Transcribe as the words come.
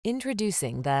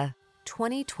Introducing the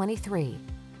 2023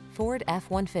 Ford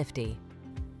F-150.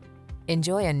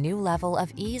 Enjoy a new level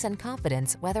of ease and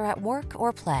confidence whether at work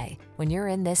or play when you're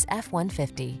in this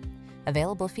F-150.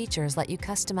 Available features let you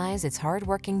customize its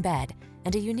hard-working bed,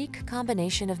 and a unique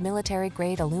combination of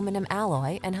military-grade aluminum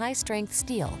alloy and high-strength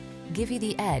steel give you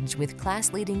the edge with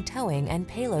class-leading towing and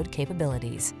payload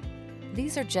capabilities.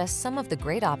 These are just some of the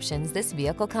great options this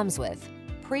vehicle comes with: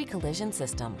 pre-collision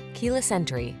system, keyless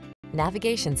entry,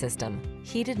 navigation system,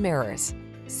 heated mirrors,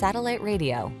 satellite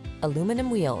radio, aluminum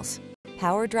wheels,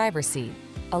 power driver seat,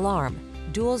 alarm,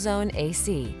 dual zone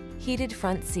AC, heated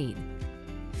front seat.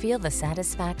 Feel the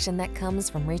satisfaction that comes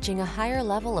from reaching a higher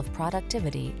level of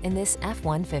productivity in this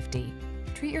F-150.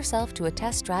 Treat yourself to a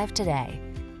test drive today.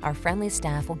 Our friendly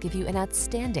staff will give you an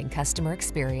outstanding customer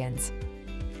experience.